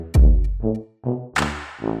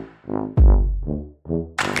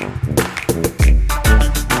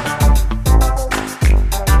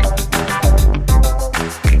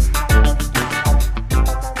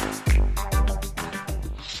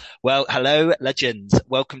Hello, legends.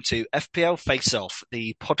 Welcome to FPL Face Off,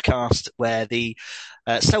 the podcast where the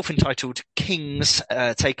self-entitled kings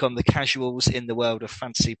take on the casuals in the world of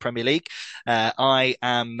Fantasy Premier League. I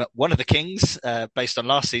am one of the kings, based on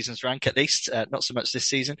last season's rank at least, not so much this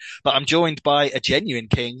season, but I'm joined by a genuine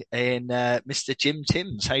king in Mr. Jim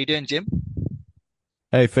Timms. How you doing, Jim?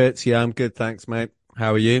 Hey Fitz, yeah, I'm good, thanks, mate.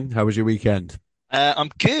 How are you? How was your weekend? I'm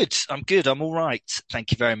good. I'm all right.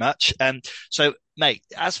 Thank you very much. So, mate,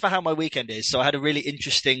 as for how my weekend is, so I had a really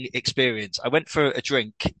interesting experience. I went for a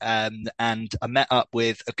drink, and I met up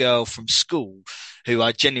with a girl from school who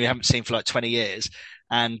I genuinely haven't seen for like 20 years.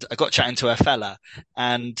 And I got chatting to her fella,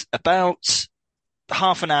 and about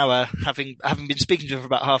half an hour, having been speaking to him for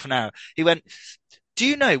about half an hour, he went, "Do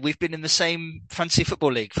you know we've been in the same fantasy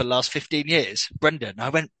football league for the last 15 years? Brendan." I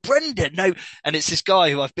went, "Brendan, no." And it's this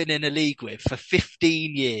guy who I've been in a league with for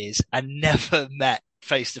 15 years and never met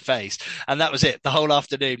face to face. And that was it. The whole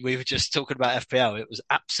afternoon, we were just talking about FPL. It was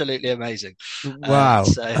absolutely amazing. Wow.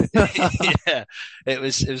 So yeah, it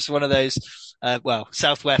was one of those,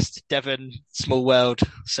 Southwest Devon, small world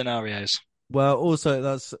scenarios. Well,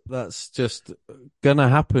 also that's just gonna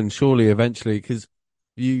happen surely eventually because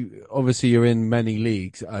you're in many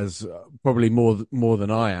leagues as probably more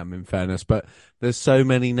than I am in fairness, but there's so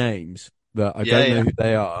many names that I Yeah, don't yeah, know who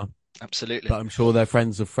they are, absolutely. but I'm sure they're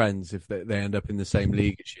friends of friends if they end up in the same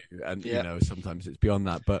league as you. And Yeah. sometimes it's beyond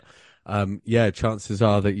that, but yeah, chances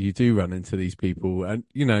are that you do run into these people, and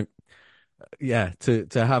yeah, to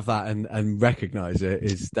have that and recognize it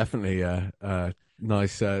is definitely a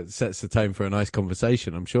nice sets the tone for a nice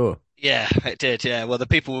conversation, I'm sure. Yeah, it did. Yeah. Well, the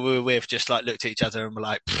people we were with just like looked at each other and were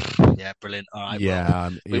like, "Yeah, brilliant. All right.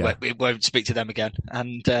 Well, we Yeah. won't speak to them again."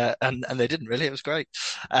 And they didn't really. It was great.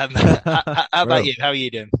 How about Real. you? How are you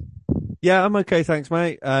doing? Yeah, I'm okay, thanks,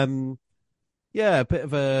 mate. Yeah, a bit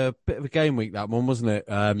of a game week that one, wasn't it?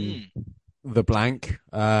 Mm. The blank.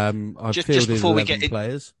 I've Just fielded before we 11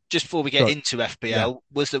 players. just before we get Sorry. into Yeah. FPL,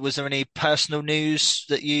 was there any personal news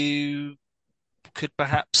that you could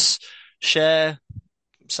perhaps share?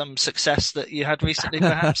 Some success that you had recently,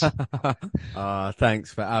 perhaps?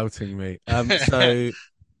 Thanks for outing me.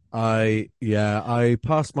 I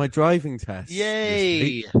passed my driving test this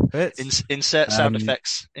week. Yay! Bits. Insert sound Um,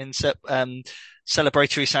 effects. Insert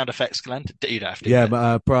celebratory sound effects, Glenn. You don't have to, Yeah,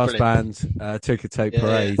 but brass brilliant. band, ticker tape Yeah,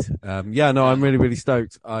 yeah. parade. Yeah, no, I'm Oh, really, really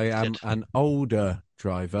stoked. I am good. an older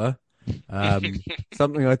driver.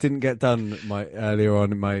 Something I didn't get done my earlier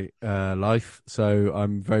on in my life, so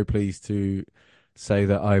I'm very pleased to say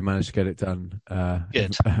that I managed to get it done.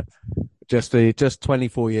 Good. Just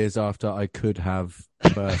 24 years after I could have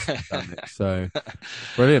first done it. So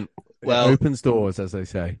brilliant. It Well, opens doors, as they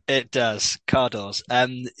say. it does. Car doors.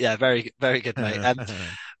 Yeah, very, very good, mate.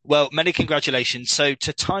 Well, many congratulations. So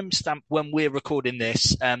to timestamp when we're recording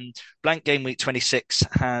this, blank game week 26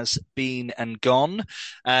 has been and gone.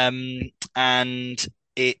 And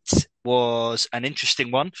it was an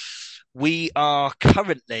interesting one. We are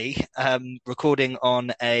currently recording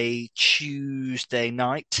on a Tuesday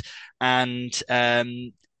night, and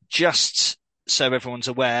just so everyone's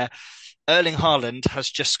aware, Erling Haaland has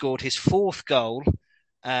just scored his fourth goal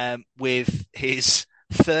with his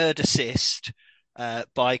third assist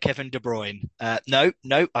by Kevin De Bruyne.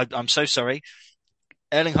 No, I'm so sorry.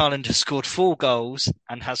 Erling Haaland has scored four goals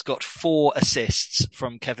and has got four assists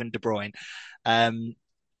from Kevin De Bruyne.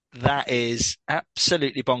 That is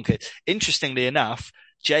absolutely bonkers. Interestingly enough,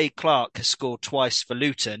 Jay Clark has scored twice for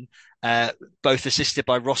Luton, both assisted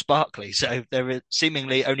by Ross Barkley. So there are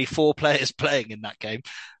seemingly only four players playing in that game.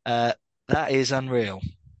 That is unreal.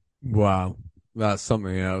 Wow, that's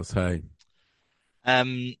something else. Hey,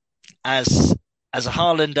 Um, as as a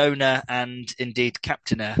Haaland owner and indeed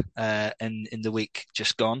captainer in the week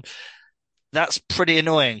just gone, that's pretty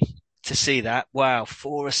annoying to see that. Wow,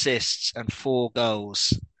 four assists and four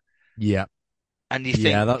goals, yeah, and you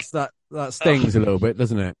yeah, think, that oh stings a little bit,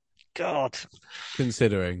 doesn't it? God.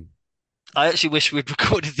 Considering. I actually wish we'd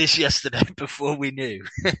recorded this yesterday before we knew.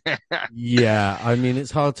 Yeah, I mean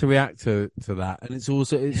it's hard to react to that, and it's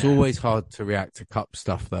Yeah, always hard to react to cup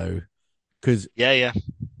stuff though, because yeah, yeah.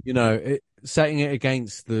 setting it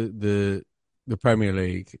against the Premier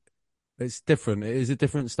League, it's different. It is a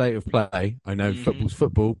different state of play. I know football's Hmm.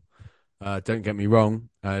 football. Don't get me wrong,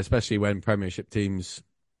 especially when Premiership teams,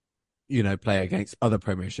 play against other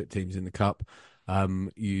Premiership teams in the cup.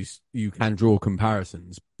 You can draw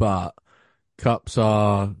comparisons, but cups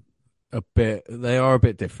are they are a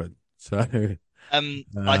bit different. So,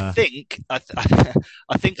 I uh, think I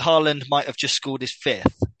think Haaland might have just scored his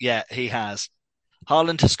fifth. Yeah, he has.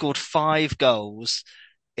 Haaland has scored five goals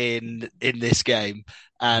in this game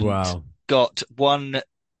and wow. got one.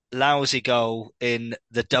 lousy goal in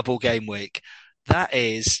the double game week. That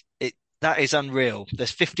is it. That is unreal.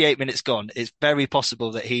 There's 58 minutes gone. It's very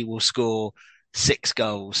possible that he will score 6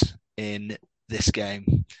 goals in this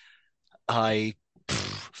game. I,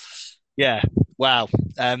 yeah, wow.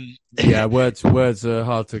 Yeah, words are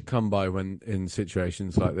hard to come by when in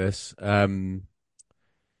situations like this.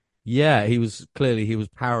 Yeah, he was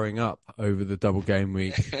powering up over the double game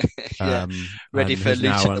week, Yeah, ready and for has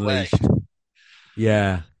now Luton away. unleashed.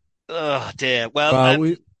 Yeah. Oh dear. Well, Well,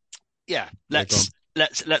 we yeah. yeah, go on.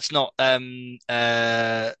 Let's not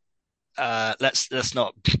let's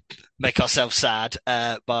not make ourselves sad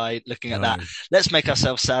by looking at that. No. Let's make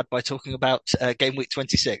ourselves sad by talking about game week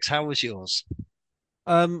 26. How was yours?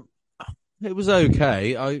 Um, it was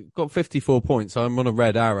okay. I got 54 points. I'm on a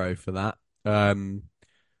red arrow for that. Um,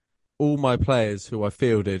 all my players who I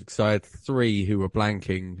fielded, because I had three who were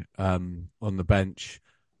blanking on the bench,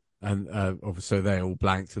 and obviously they all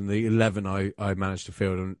blanked, and the 11 I managed to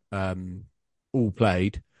field and all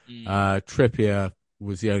played. Mm, Trippier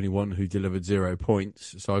was the only one who delivered 0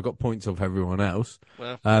 points, so I got points off everyone else.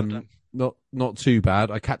 well done. Not too bad.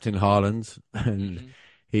 I captained Haaland, and Hmm.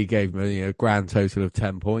 he gave me a grand total of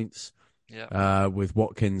 10 points. Yeah, With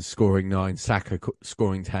Watkins scoring 9, Saka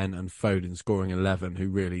scoring 10, and Foden scoring 11, who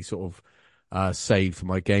really sort of saved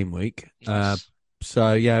my game week. nice.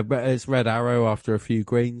 So yeah, but it's red arrow after a few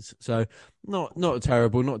greens, so not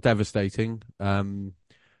terrible, not devastating. And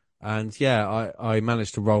yeah, I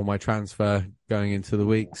managed to roll my transfer going into the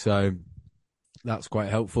week, so that's quite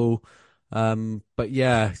helpful. But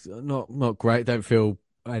yeah, not great. Don't feel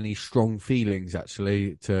any strong feelings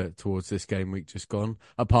actually towards this game week just gone,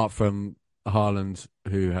 apart from Haaland,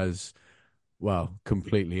 who has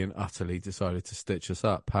completely and utterly decided to stitch us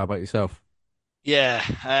up. How about yourself? Yeah.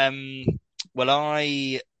 Well,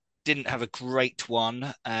 I didn't have a great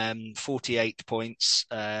one. 48 points.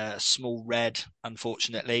 Small red,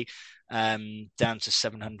 unfortunately. Down to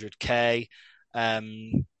 700k.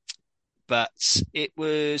 But it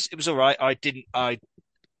was all right.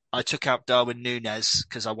 I took out Darwin Núñez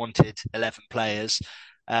because I wanted 11 players.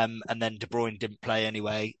 And then De Bruyne didn't play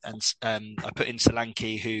anyway, and I put in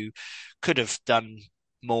Solanke, who could have done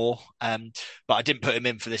more, but I didn't put him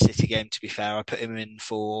in for the City game. To be fair, I put him in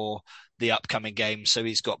for the upcoming game. So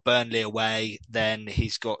he's got Burnley away, then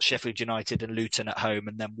he's got Sheffield United and Luton at home,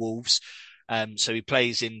 and then Wolves. So he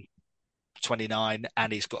plays in 29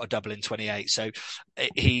 and he's got a double in 28. So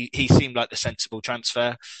he seemed like the sensible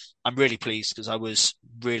transfer. I'm really pleased because I was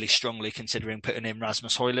really strongly considering putting in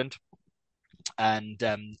Rasmus Haaland, and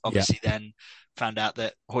Yeah. obviously then found out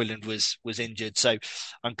that Haaland was injured. So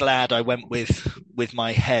I'm glad I went with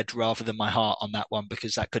my head rather than my heart on that one,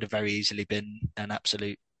 because that could have very easily been an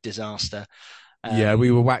absolute disaster. Yeah, we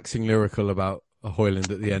Um, were waxing lyrical about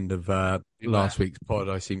Hoyland at the end of we were, last week's pod,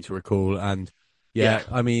 I seem to recall. And yeah, yeah,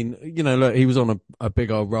 I mean, look, he was on a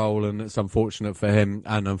big old roll, and it's unfortunate for him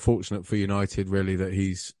and unfortunate for United, really, that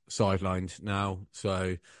he's sidelined now.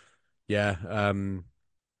 So yeah,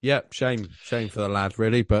 yeah, shame for the lad,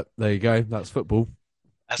 really. But there you go, that's football.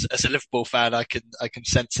 as a Liverpool fan, I can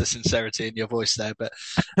sense the sincerity in your voice there,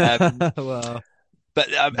 um, Well, but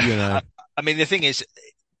you know, I mean the thing is,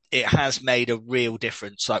 it has made a real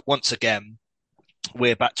difference. Like once again,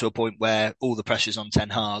 we're back to a point where all the pressure's on Ten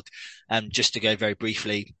Hag. And just to go very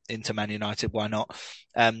briefly into Man United, why not?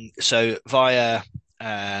 So via,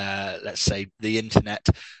 let's say, the internet,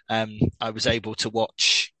 I was able to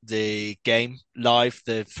watch the game live,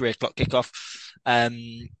 the 3 o'clock kickoff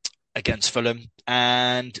against Fulham,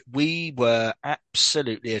 and we were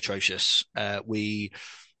absolutely atrocious. We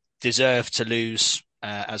deserved to lose.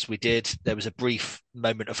 As we did, there was a brief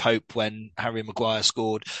moment of hope when Harry Maguire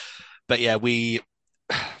scored, but yeah,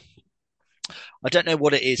 I don't know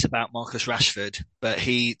what it is about Marcus Rashford, but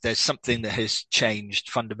there's something that has changed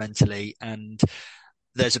fundamentally, and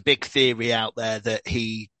there's a big theory out there that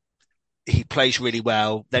he plays really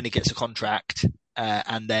well, then he gets a contract,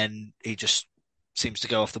 and then he just seems to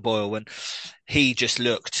go off the boil. And he just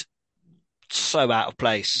looked so out of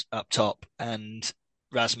place up top, and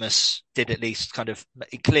Rasmus did at least kind of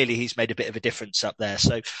clearly he's made a bit of a difference up there.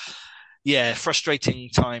 So yeah, frustrating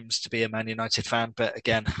times to be a Man United fan, but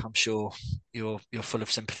again, I'm sure you're full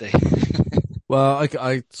of sympathy. well,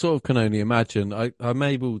 I sort of can only imagine. I'm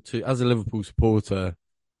able to, as a Liverpool supporter.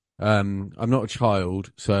 I'm not a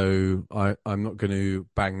child, so I'm not going to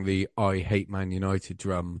bang the "I hate Man United"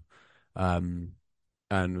 drum,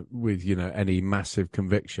 and with any massive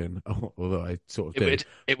conviction, although I sort of It do. would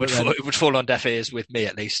it would But then, it would fall on deaf ears with me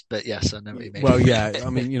at least, but yes, I know what you mean. well, yeah, I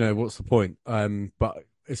mean, what's the point? But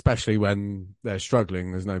especially when they're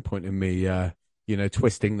struggling, there's no point in me,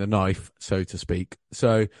 twisting the knife, so to speak.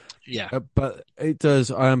 So, Yeah. but it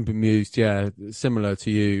does. I am bemused. Yeah, similar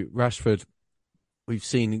to you, Rashford. We've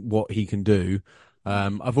seen what he can do.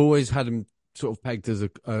 I've always had him sort of pegged as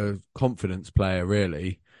a confidence player,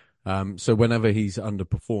 really. So whenever he's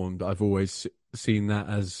underperformed, I've always seen that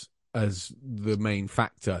as the main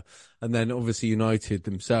factor. And then obviously United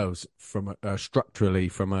themselves, from structurally,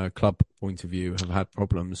 from a club point of view, have had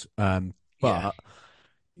problems. Yeah. But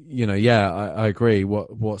yeah, I agree.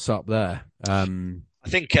 What's up there? I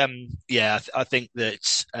think, I think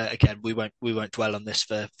that again, we won't dwell on this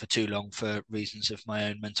for too long for reasons of my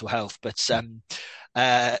own mental health. But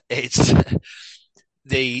it's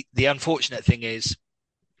the unfortunate thing is,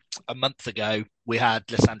 a month ago we had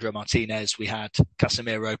Lisandro Martinez, we had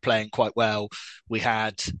Casemiro playing quite well, we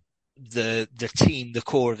had the team, the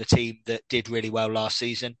core of the team that did really well last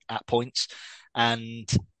season at points, and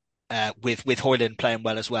with Haaland playing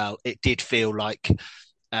well as well, it did feel like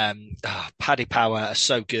Paddy Power are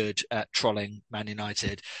so good at trolling Man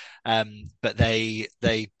United, but they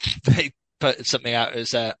put something out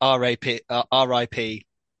as RIP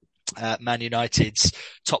Man United's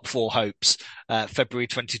top four hopes, February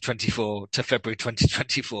 2024 to February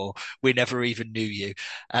 2024. We never even knew you,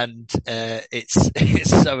 and it's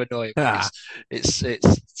so annoying. It's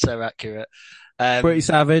so accurate. Pretty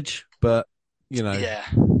savage, but yeah.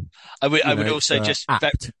 I would also just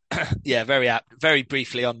apt. very apt. Very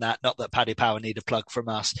briefly on that, not that Paddy Power need a plug from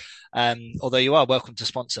us, although you are welcome to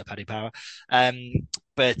sponsor Paddy Power.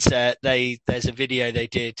 But there's a video they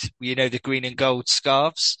did, the green and gold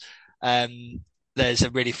scarves. There's a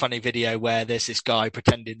really funny video where there's this guy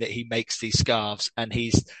pretending that he makes these scarves, and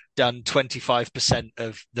he's done 25%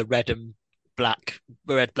 of the red, black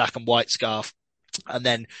and white scarf, and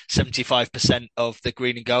then 75% of the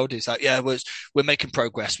green and gold. Is like, we're making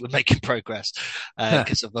progress. We're making progress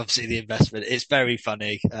because of obviously the investment. It's very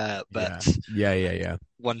funny, but yeah.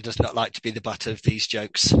 One does not like to be the butt of these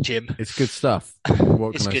jokes, Jim. It's good stuff.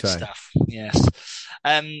 What it's can I good say? Stuff. Yes.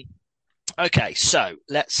 Okay, so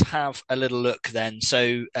let's have a little look then.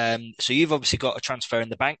 So you've obviously got a transfer in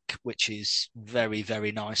the bank, which is very,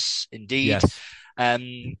 very nice indeed. Yes.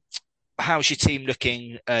 How's your team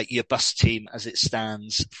looking, your bus team as it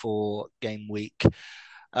stands for game week?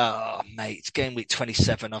 Oh, mate, game week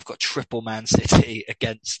 27. I've got triple Man City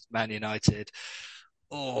against Man United.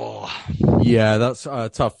 Oh, yeah, that's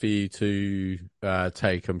tough for you to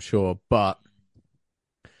take, I'm sure. But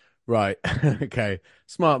right, okay.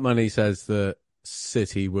 Smart money says that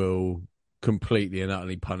City will completely and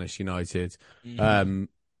utterly punish United. mm-hmm.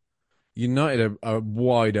 United are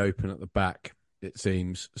wide open at the back, it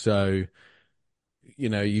seems. So,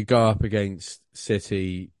 you go up against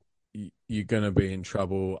City, you're going to be in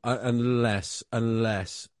trouble unless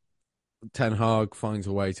Ten Hag finds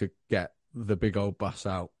a way to get the big old bus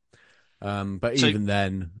out. But even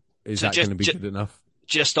then, is that going to be good enough?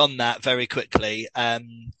 Just on that very quickly,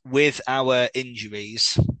 with our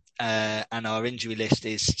injuries, and our injury list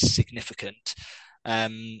is significant,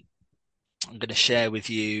 I'm going to share with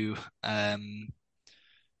you a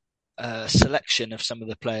selection of some of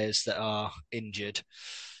the players that are injured.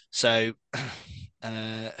 So,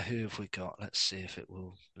 who have we got? Let's see if it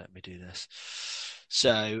will let me do this.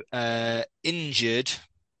 So, injured,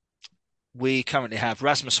 we currently have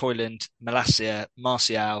Rasmus Haaland, Malacia,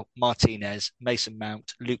 Martial, Martinez, Mason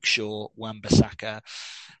Mount, Luke Shaw, Wan-Bissaka.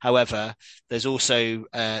 However, there's also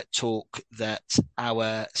talk that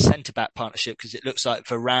our centre-back partnership, because it looks like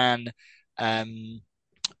Varane,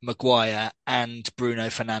 Maguire and Bruno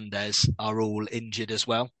Fernandes are all injured as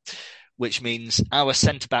well, which means our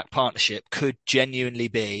centre-back partnership could genuinely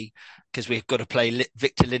be, because we've got to play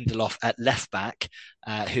Victor Lindelof at left-back,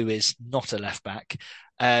 who is not a left-back.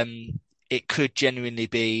 It could genuinely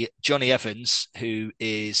be Johnny Evans, who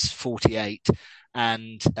is 48,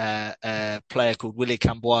 and a player called Willy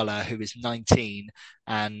Cambuala, who is 19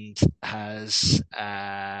 and has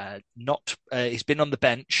he's been on the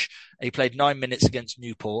bench. He played 9 minutes against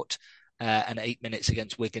Newport and 8 minutes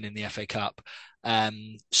against Wigan in the FA Cup.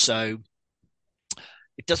 So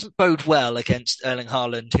it doesn't bode well against Erling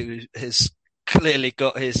Haaland, who has clearly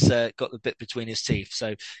got the bit between his teeth.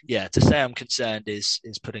 So yeah, to say I'm concerned is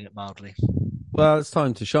putting it mildly. Well, it's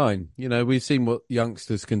time to shine. We've seen what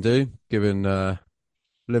youngsters can do, given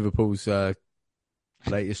Liverpool's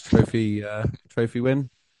latest trophy win.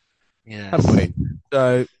 Yeah, haven't we?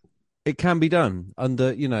 So it can be done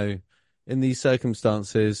under, in these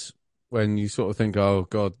circumstances when you sort of think, oh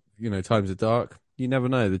God, times are dark. You never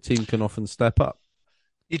know. The team can often step up.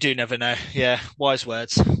 You do never know. Yeah, wise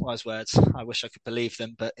words. Wise words. I wish I could believe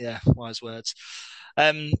them, but yeah, wise words.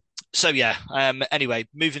 Um, so yeah. Anyway,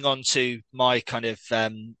 moving on to my kind of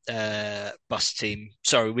bus team.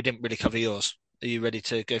 Sorry, we didn't really cover yours. Are you ready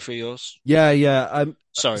to go through yours? Yeah, yeah.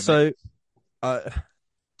 Sorry, mate. So uh,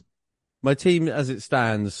 my team, as it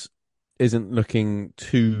stands, isn't looking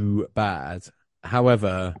too bad.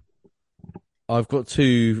 However, I've got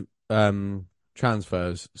two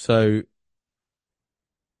transfers. So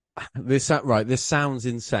this sounds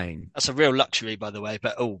insane. That's a real luxury, by the way.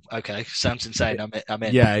 But oh, okay, sounds insane. I'm in. I'm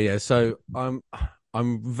in. Yeah, yeah. So I'm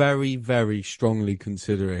very, very strongly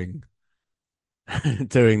considering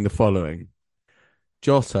doing the following.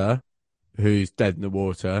 Jota, who's dead in the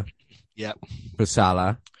water, Yeah. for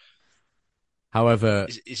Salah. However,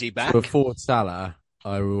 Is he to back? afford Salah,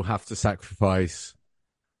 I will have to sacrifice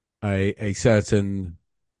a certain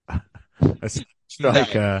a No.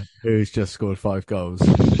 striker who's just scored 5 goals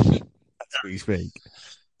as we speak.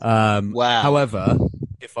 Wow. However,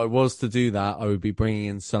 if I was to do that, I would be bringing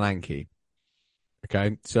in Solanke.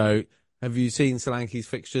 Okay, so have you seen Solanke's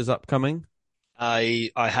fixtures upcoming? I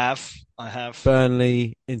have.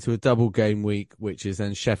 Burnley into a double game week, which is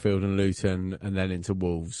then Sheffield and Luton, and then into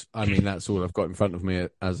Wolves. I mean, that's all I've got in front of me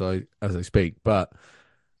as I speak. But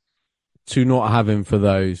to not have him for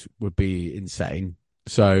those would be insane.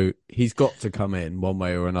 So he's got to come in one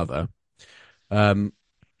way or another. Um,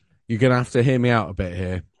 you're gonna have to hear me out a bit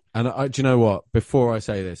here. And do you know what? Before I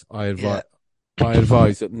say this, Yeah. I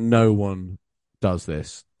advise that no one does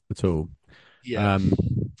this at all. Yeah. Um,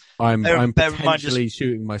 I'm Bear in mind, just potentially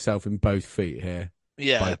shooting myself in both feet here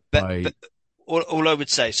yeah. by But all I would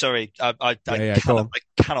say, sorry, yeah, yeah, go on.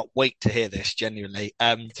 I cannot wait to hear this genuinely.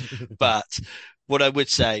 But what I would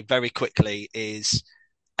say very quickly is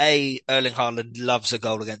Erling Haaland loves a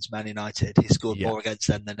goal against Man United. He scored Yeah, more against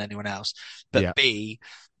them than anyone else. But yeah, B,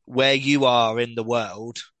 where you are in the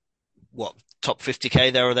world, what, top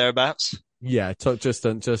 50k there or thereabouts? yeah. Just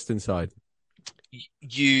inside.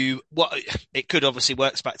 You what it could obviously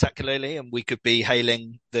work spectacularly, and we could be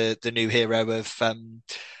hailing the new hero of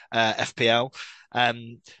FPL.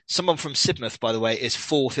 Someone from Sidmouth, by the way, is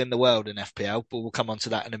fourth in the world in FPL, but we'll come on to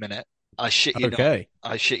that in a minute. I shit you not. Okay.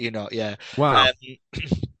 I shit you not. Yeah. Wow.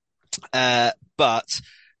 But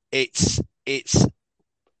it's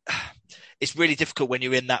it's really difficult when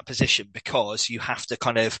you're in that position because you have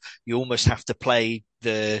to you almost have to play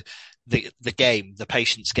the game, the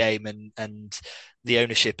patience game, and the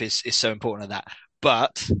ownership is so important at that.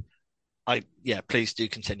 But please do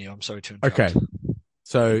continue. I'm sorry to interrupt. Okay.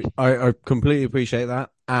 So I completely appreciate that.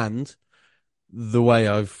 And the way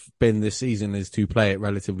I've been this season is to play it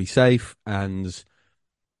relatively safe and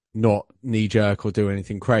not knee jerk or do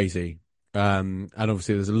anything crazy. And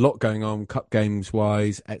obviously there's a lot going on cup games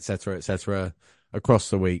wise, etc., across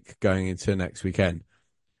the week going into next weekend.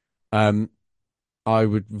 I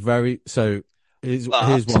would so here's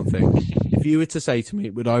But one thing. If you were to say to me,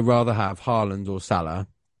 would I rather have Haaland or Salah?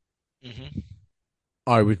 mhm,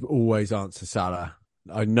 I would always answer Salah.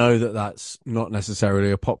 I know that that's not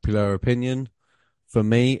necessarily a popular opinion for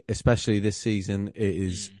me, especially this season. It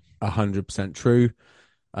is 100% true.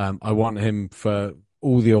 I want him for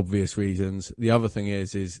all the obvious reasons. The other thing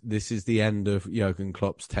is this is the end of Jurgen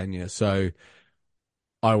Klopp's tenure, so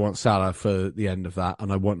I want Salah for the end of that,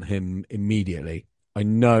 and I want him immediately. I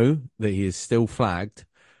know that he is still flagged,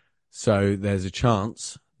 so there is a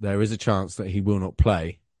chance that he will not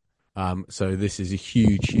play. So this is a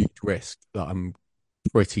huge, huge risk that I'm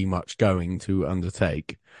pretty much going to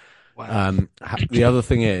undertake. wow. The other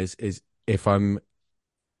thing is if I'm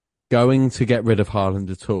going to get rid of Haaland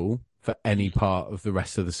at all for any part of the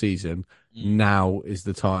rest of the season, Mm, now is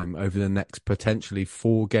the time over the next potentially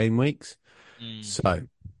 4 game weeks. mm, So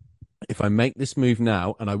if I make this move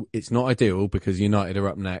now, and it's not ideal because United are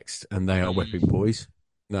up next and they are whipping mm. boys.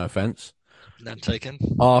 No offense. None taken.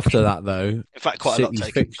 After that, though, In fact, quite a lot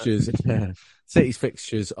City's taken. But fixtures, City's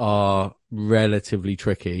fixtures are relatively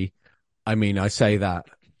tricky. I mean, I say that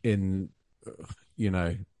in, you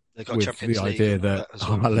know, they've got with the Champions League idea and all that that as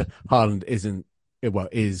well. Haaland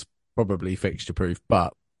is probably fixture proof,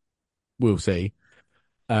 but we'll see.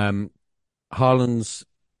 Haaland's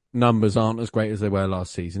numbers aren't as great as they were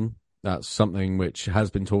last season. That's something which has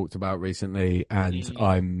been talked about recently, and Mm.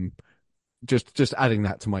 I'm just adding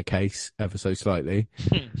that to my case ever so slightly.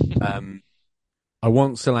 I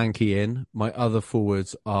want Solanke in. My other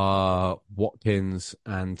forwards are Watkins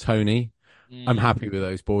and Tony. I'm Mm. happy with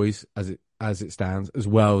those boys as it stands. As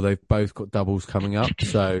well, they've both got doubles coming up,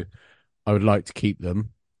 so I would like to keep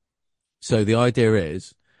them. So the idea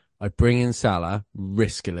is I bring in Salah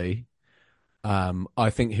riskily. I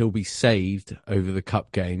think he'll be saved over the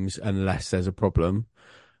cup games unless there's a problem,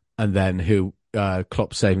 and then he'll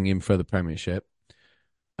Klopp saving him for the Premiership.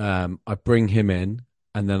 I bring him in,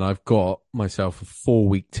 and then I've got myself a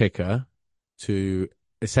 4-week ticker to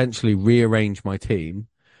essentially rearrange my team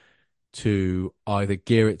to either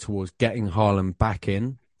gear it towards getting Haaland back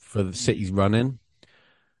in for the City's run-in,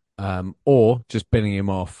 or just binning him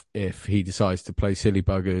off if he decides to play silly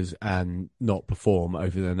buggers and not perform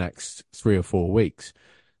over the next 3 or 4 weeks.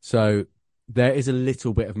 So there is a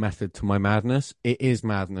little bit of method to my madness. It is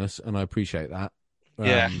madness, and I appreciate that.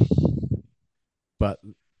 Yeah. But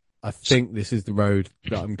I think this is the road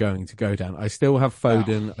that I'm going to go down. I still have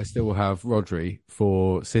Foden. Wow. I still have Rodri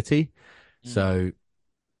for City. So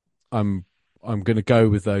I'm going to go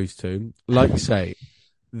with those two. Like you say,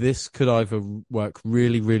 this could either work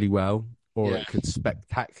really, really well, or it could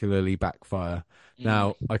spectacularly backfire.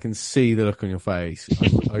 Now, I can see the look on your face.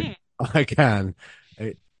 I can.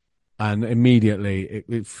 And immediately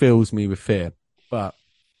it fills me with fear. But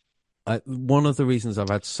one of the reasons I've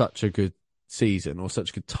had such a good season or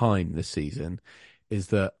such good time this season is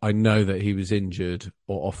that I know that he was injured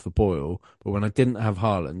or off the boil. But when I didn't have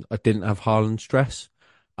Haaland, I didn't have Haaland stress.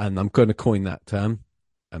 And I'm going to coin that term.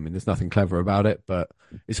 I mean, there's nothing clever about it, but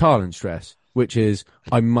it's Haaland stress, which is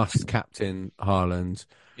I must captain Haaland.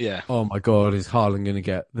 Yeah. Oh my God, is Haaland going to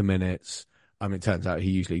get the minutes? I mean, it turns out he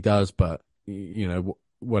usually does, but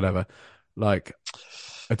whatever. Like,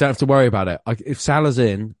 I don't have to worry about it. If Salah's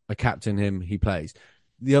in, I captain him, he plays.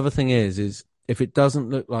 The other thing is if it doesn't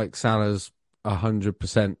look like Salah's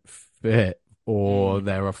 100% fit, or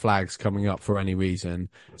there are flags coming up for any reason,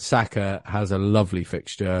 Saka has a lovely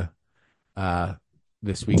fixture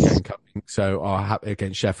this weekend coming, so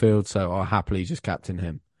against Sheffield, so I'll happily just captain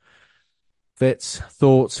him. Fitz,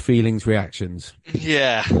 thoughts, feelings, reactions?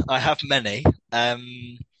 Yeah, I have many.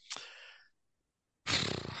 I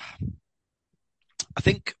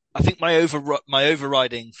think my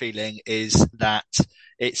overriding feeling is that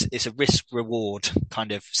it's a risk reward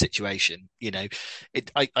kind of situation.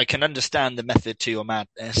 I can understand the method to your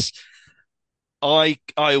madness. I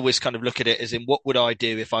always kind of look at it as in what would I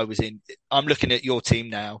do if I was in. I'm looking at your team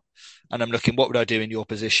now, and I'm looking what would I do in your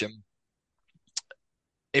position.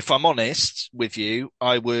 If I'm honest with you,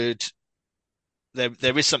 I would.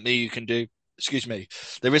 There is something you can do. Excuse me.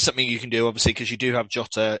 There is something you can do, obviously, because you do have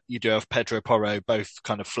Jota, you do have Pedro Porro, both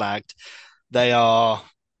kind of flagged. They are,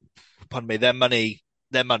 pardon me, their money.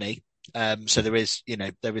 So there is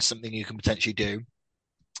something you can potentially do.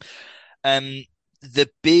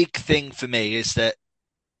 The big thing for me is that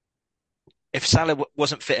if Salah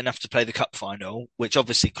wasn't fit enough to play the cup final, which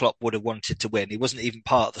obviously Klopp would have wanted to win, he wasn't even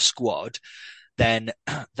part of the squad, then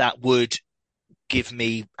that would give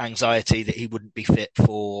me anxiety that he wouldn't be fit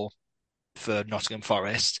for Nottingham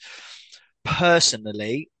Forest.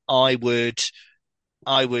 Personally, I would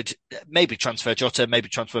maybe transfer Jota, maybe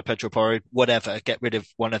transfer Pedro Porro, whatever, get rid of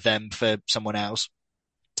one of them for someone else.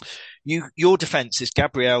 Your defence is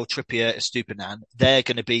Gabriel, Trippier, Estupiñán. They're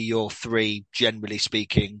going to be your three, generally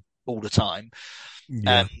speaking, all the time.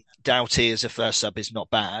 Yeah. Doughty as a first sub is not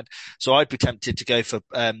bad. So I'd be tempted to go for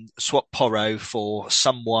swap Porro for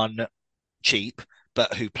someone cheap,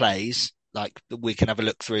 but who plays. Like, we can have a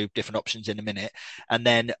look through different options in a minute. And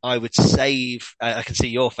then I would save, I can see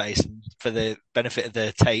your face, and for the benefit of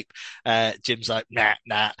the tape, Jim's like, nah.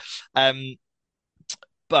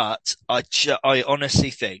 But I honestly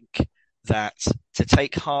think that to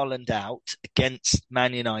take Haaland out against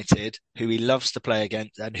Man United, who he loves to play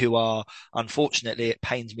against and who are, unfortunately, it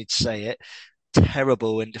pains me to say it,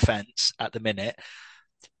 terrible in defence at the minute,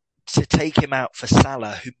 to take him out for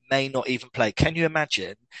Salah, who may not even play. Can you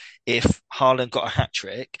imagine if Haaland got a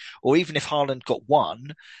hat-trick, or even if Haaland got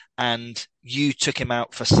one and you took him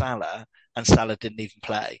out for Salah and Salah didn't even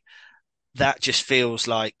play? That just feels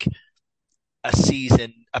like a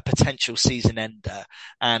potential season ender.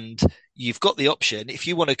 And you've got the option, if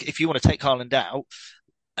you want to take Haaland out,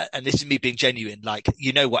 and this is me being genuine, like,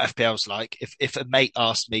 what FPL's like. If a mate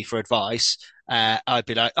asked me for advice, I'd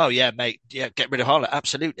be like, oh yeah, mate, yeah, get rid of Haaland,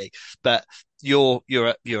 absolutely. But you're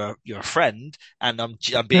a friend, and I'm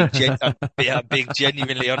being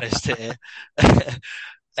genuinely honest here.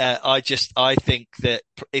 I think that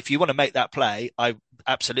if you want to make that play, I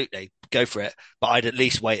absolutely go for it, but I'd at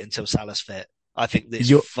least wait until Salah's fit. I think it's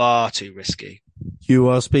far too risky. You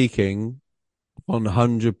are speaking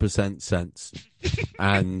 100% sense.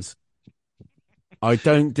 And I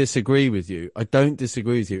don't disagree with you.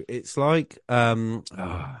 It's like, I'm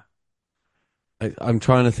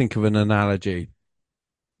trying to think of an analogy.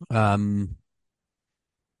 You're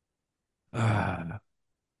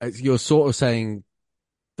sort of saying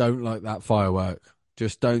don't like that firework.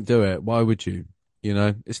 Just don't do it. Why would you? You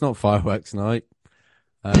know, it's not fireworks night.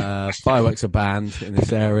 Fireworks are banned in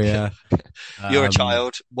this area. You're a Um,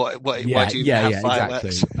 child. Why yeah, do you even yeah, have yeah,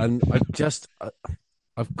 fireworks? exactly. And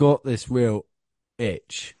I've got this real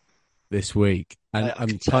itch this week, and I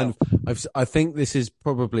can I'm kind tell. of, I think this is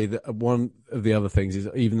probably one of the other things is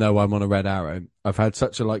even though I'm on a red arrow, I've had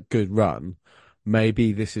such a like good run.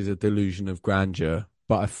 Maybe this is a delusion of grandeur,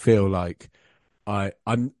 but I feel like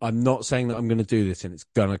I'm not saying that I'm going to do this and it's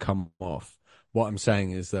going to come off. What I'm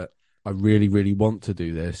saying is that I really, really want to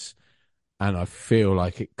do this, and I feel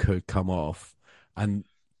like it could come off. And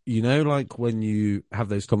like when you have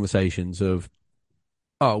those conversations of,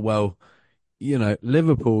 oh well,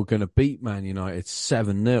 Liverpool are going to beat Man United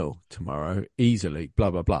 7-0 tomorrow easily,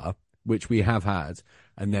 blah blah blah, which we have had,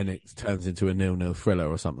 and then it turns into a 0-0 thriller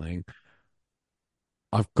or something.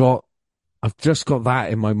 I've got I've just got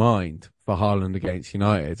that in my mind for Haaland against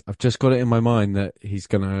United. I've just got it in my mind that he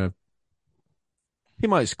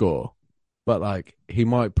might score, but like he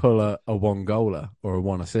might pull a one goaler or a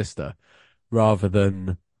one assister rather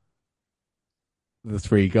than the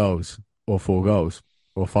 3 goals or 4 goals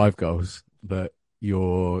or 5 goals that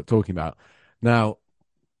you're talking about. Now,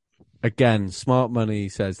 again, smart money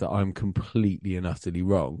says that I'm completely and utterly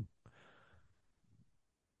wrong,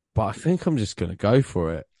 but I think I'm just going to go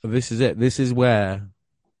for it. This is it. This is where,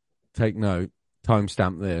 take note,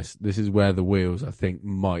 timestamp this. This is where the wheels, I think,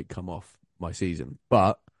 might come off my season.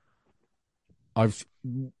 But I've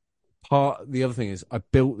the other thing is I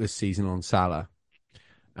built this season on Salah,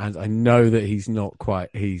 and I know that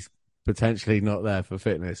he's potentially not there for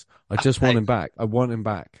fitness. I just want Hey, him back. I want him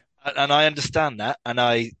back. and I understand that, and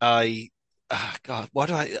God, why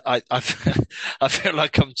do I feel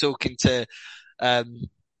like I'm talking um,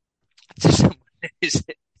 to someone who's,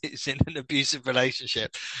 who's in an abusive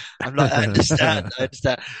relationship. I'm like, I understand.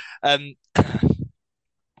 Um,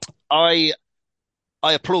 I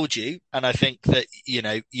I applaud you, and I think that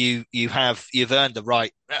you've earned the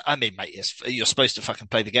right. I mean, mate, you're supposed to fucking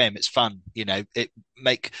play the game. It's fun, It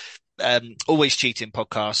make always cheating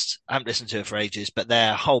podcasts. I haven't listened to it for ages, but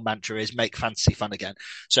their whole mantra is make fantasy fun again.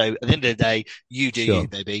 So at the end of the day, you do you, Sure.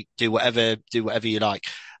 baby. Do whatever you like.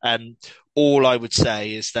 All I would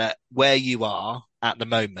say is that where you are at the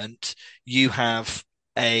moment, you have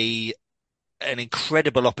a an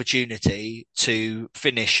incredible opportunity to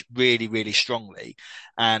finish really, really strongly.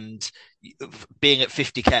 And being at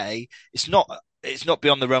 50k, it's not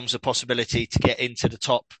beyond the realms of possibility to get into the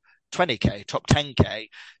top 20k, top 10k,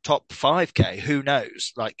 top 5k. Who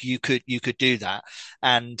knows? Like you could do that.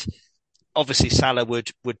 And obviously Salah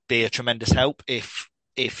would be a tremendous help if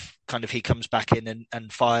kind of he comes back in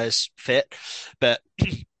and fires fit. But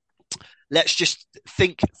let's just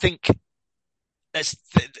think let's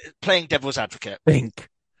playing devil's advocate. Think.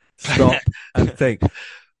 Stop and think.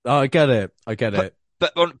 Oh, I get it. I get but it.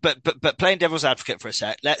 but playing devil's advocate for a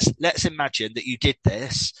sec, let's imagine that you did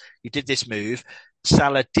this move.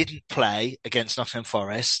 Salah didn't play against Nottingham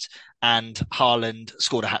Forest, and Haaland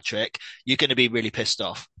scored a hat trick. You're going to be really pissed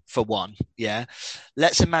off for one, yeah.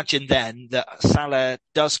 Let's imagine then that Salah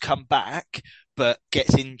does come back, but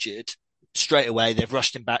gets injured straight away. They've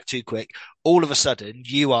rushed him back too quick. All of a sudden,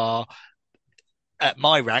 you are at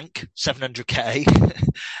my rank, 700k,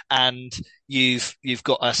 and you've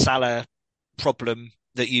got a Salah problem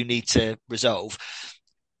that you need to resolve.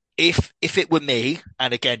 If it were me,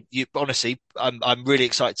 and again, you honestly, I'm really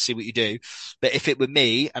excited to see what you do. But if it were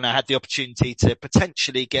me, and I had the opportunity to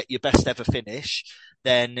potentially get your best ever finish,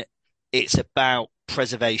 then it's about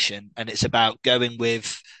preservation and it's about going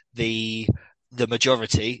with the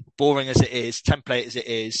majority, boring as it is, template as it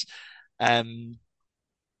is. Um,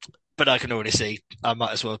 but I can already see I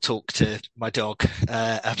might as well talk to my dog.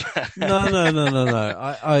 No, no, no, no, no.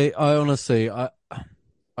 I honestly,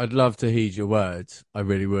 I'd love to heed your words. I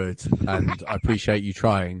really would, and I appreciate you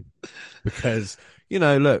trying because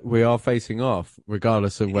look, we are facing off,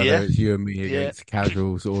 regardless of whether Yeah, it's you and me yeah. against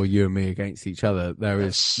casuals or you and me against each other.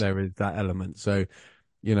 That's There is that element. So,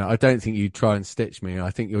 I don't think you try and stitch me.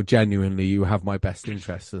 I think you have my best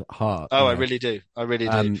interests at heart. I really do. I really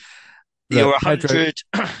do. Um, You're look, a Pedro. hundred.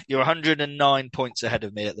 You're 109 points ahead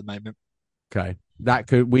of me at the moment. Okay,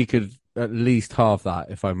 we could at least halve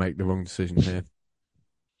that if I make the wrong decision here.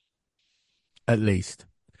 At least.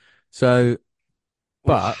 So,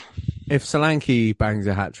 but Oof. if Solanke bangs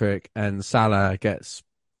a hat trick and Salah gets,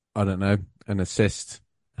 I don't know, an assist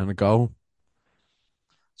and a goal,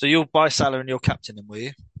 So you'll buy Salah and you're captain him, will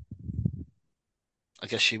you? I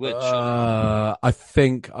guess you would, surely. I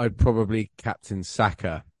think I'd probably captain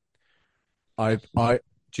Saka.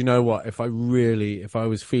 Do you know what? If I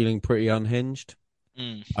was feeling pretty unhinged,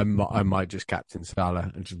 Mm. I might just captain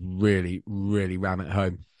Salah and just really, really ram it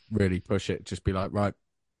home, really push it. Just be like, right,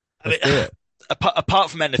 I mean, let's do it.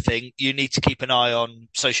 apart from anything, you need to keep an eye on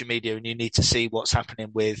social media and you need to see what's happening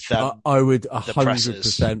with I would the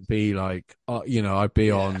pressers. 100% be like, I'd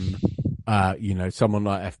be Yeah, on, someone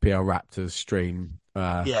like FPL Raptors stream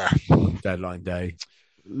yeah. on deadline day,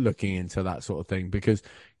 looking into that sort of thing because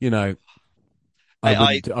you know I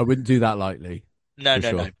I wouldn't do that lightly no, for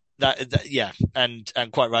no, no. sure. Yeah, and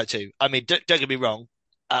quite right too. I mean, don't get me wrong.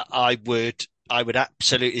 I would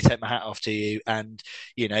absolutely take my hat off to you, and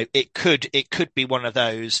it could be one of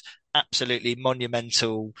those absolutely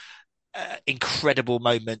monumental, incredible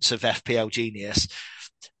moments of FPL genius.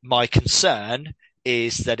 My concern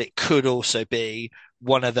is that it could also be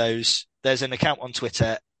one of those. There's an account on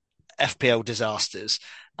Twitter, FPL disasters,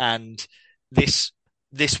 and this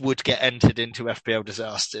this would get entered into FPL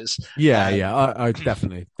disasters. Yeah, Um, yeah, I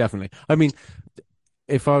definitely. I mean,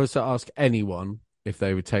 if I was to ask anyone if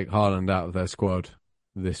they would take Haaland out of their squad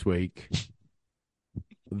this week,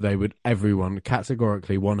 everyone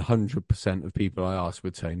categorically 100% of people I asked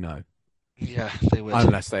would say no, yeah, they would.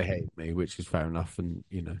 unless they hate me, which is fair enough, and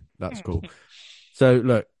that's cool. So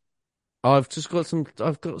look, I've got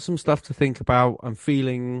some stuff to think about. I'm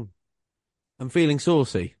feeling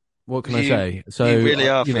saucy. What can I You say? you So, really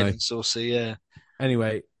are feeling saucy, yeah.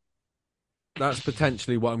 anyway, that's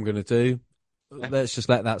potentially what I'm going to do. Let's just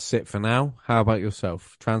let that sit for now. How about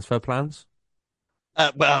yourself? Transfer plans?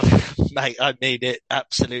 Well, mate, I mean, it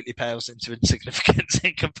absolutely pales into insignificance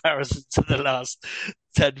in comparison to the last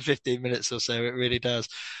 10, 15 minutes or so. It really does.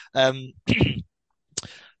 Um,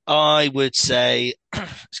 I would say,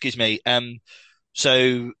 excuse me.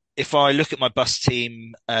 So if I look at my bus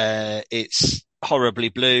team, it's horribly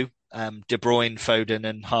blue. De Bruyne, Foden,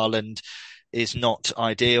 and Haaland is not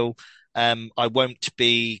ideal. I won't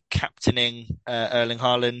be captaining Erling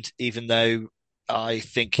Haaland, even though I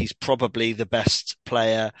think he's probably the best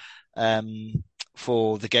player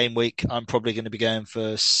for the game week. I'm probably going to be going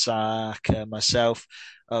for Saka myself.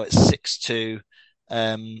 Oh, it's 6-2.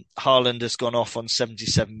 Haaland has gone off on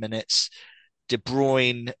 77 minutes. De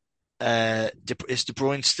Bruyne, is De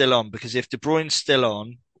Bruyne still on? Because if De Bruyne's still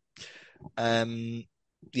on,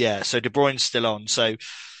 yeah, so De Bruyne's still on. So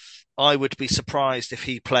I would be surprised if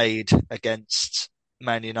he played against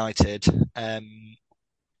Man United.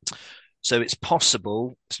 So it's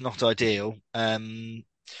possible. It's not ideal.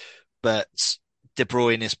 But De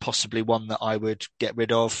Bruyne is possibly one that I would get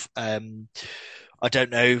rid of. I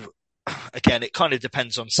don't know. Again, it kind of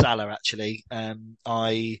depends on Salah, actually.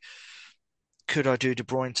 I could I do De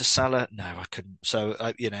Bruyne to Salah? No, I couldn't. So,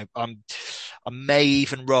 I may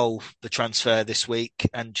even roll the transfer this week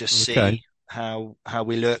and just Okay. see how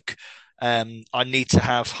we look. I need to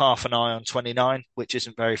have half an eye on 29, which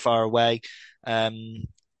isn't very far away. Um,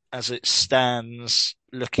 as it stands,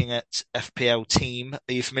 looking at FPL Team.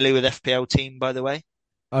 Are you familiar with FPL Team, by the way?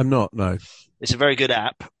 I'm not, no. It's a very good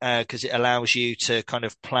app because it allows you to kind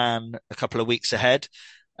of plan a couple of weeks ahead.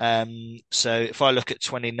 So if I look at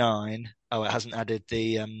 29, oh, it hasn't added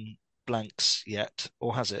the blanks yet,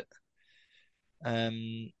 or has it?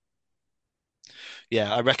 Um,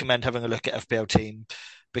 yeah, I recommend having a look at FPL Team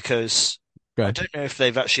because I Okay. don't know if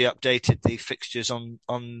they've actually updated the fixtures on.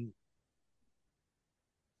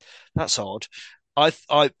 That's odd.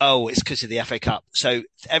 Oh, it's because of the FA Cup. So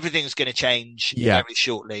everything's going to change Yeah. very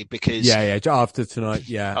shortly because Yeah, yeah. After tonight,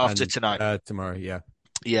 yeah, after and tonight, tomorrow, yeah.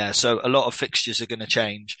 yeah, so a lot of fixtures are going to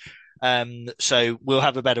change. So we'll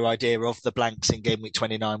have a better idea of the blanks in game week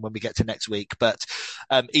 29 when we get to next week. But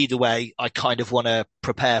either way, I kind of want to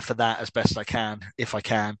prepare for that as best I can, if I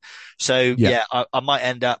can. So Yeah. yeah, I might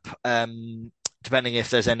end up, depending if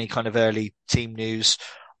there's any kind of early team news,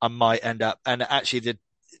 I might end up, and actually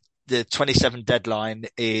the 27 deadline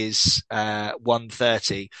is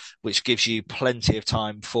 1:30, which gives you plenty of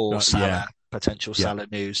time for Yeah. Salah, potential Yeah. Salah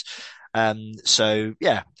news. So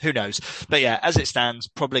yeah, who knows? But yeah, as it stands,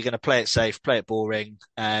 probably going to play it safe, play it boring,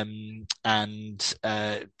 and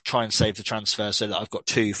try and save the transfer so that I've got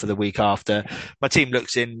two for the week after. My team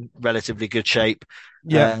looks in relatively good shape.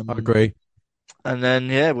 Yeah, I Um, agree. and then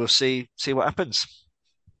yeah, we'll see what happens.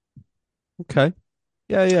 Okay.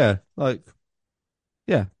 Yeah, yeah. Like,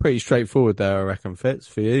 yeah, pretty straightforward there, I reckon, Fitz,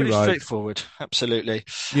 for you. Pretty Like, straightforward, absolutely.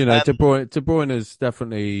 De Um, Bruyne is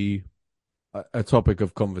definitely a topic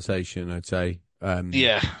of conversation, I'd say.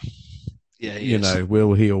 yeah, yeah, he is.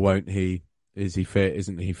 Will he or won't he? Is he fit?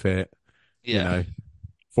 Isn't he fit? You Yeah. know,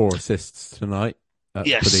 4 assists tonight. That's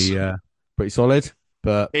Yes, pretty solid.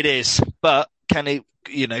 But it is. But can he?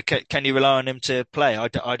 Can you rely on him to play? I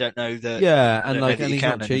don't know that. yeah, I and don't know like, that and you he's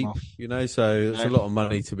not can cheap, anymore. so it's a No. lot of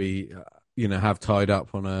money to be have tied up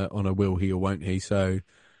on a will he or won't he. So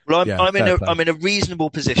Well, yeah, fair play. I'm in a reasonable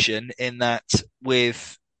position in that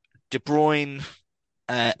with De Bruyne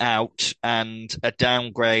out and a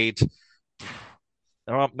downgrade,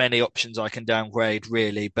 there aren't many options I can downgrade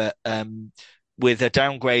really, but with a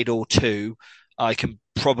downgrade or two, I can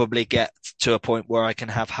probably get to a point where I can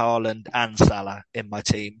have Haaland and Salah in my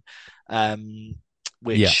team, um,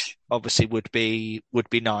 Yes, which obviously would be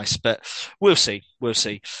nice, but we'll see, we'll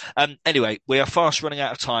see. Anyway, we are fast running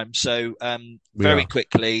out of time, so we very are.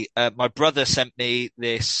 quickly, my brother sent me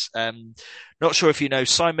this. Not sure if you know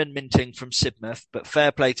Simon Minting from Sidmouth, but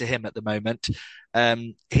fair play to him at the moment.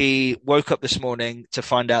 He woke up this morning to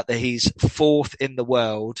find out that he's fourth in the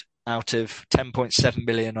world out of 10.7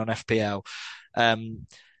 million on FPL.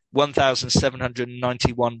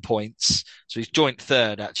 1,791 points. So he's joint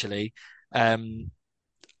third, actually. Um,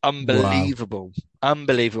 Wow. unbelievable.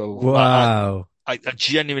 Unbelievable. Wow. I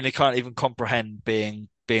genuinely can't even comprehend being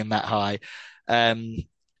that high. Um,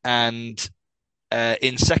 and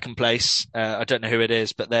in second place, I don't know who it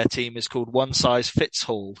is, but their team is called One Size Fits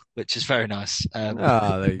All, which is very nice.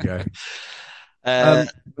 Ah, there you go. Uh,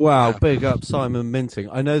 Wow, wow. big up Simon Minting.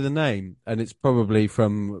 I know the name, and it's probably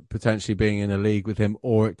from potentially being in a league with him,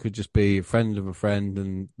 or it could just be a friend of a friend,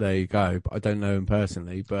 and there you go. But I don't know him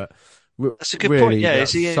personally, but That's a good point. really, Yeah,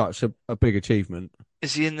 that's such a big achievement.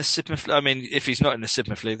 is he in the Sidmouth? I mean, if he's not in the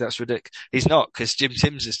Sidmouth League, that's ridiculous. He's not because Jim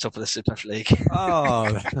Timms is top of the Sidmouth League. Oh,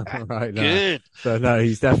 right now. Good. So no,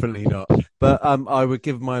 he's definitely not. But I would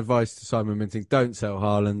give my advice to Simon Minting: don't sell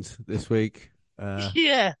Haaland this week.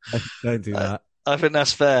 Yeah, Don't do uh, that. I think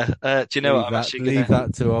that's fair. Do you know what? I'm actually Leave gonna.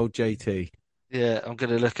 that to old JT. Yeah, I'm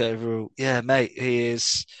gonna look over. Yeah, mate, he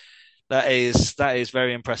is. That is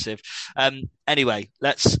very impressive. Anyway,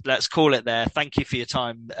 let's call it there. Thank you for your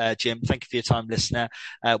time, Jim. Thank you for your time, listener.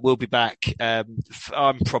 We'll be back.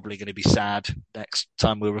 I'm probably going to be sad next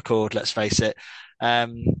time we record. Let's face it.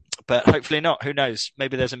 But hopefully not. Who knows?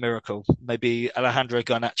 Maybe there's a miracle. Maybe Alejandro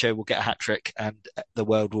Garnacho will get a hat trick, and the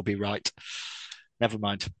world will be right. Never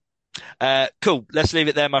mind. Cool. Let's leave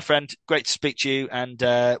it there, my friend. Great to speak to you, and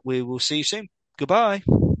we will see you soon. Goodbye.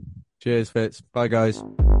 Cheers, Fitz. Bye, guys.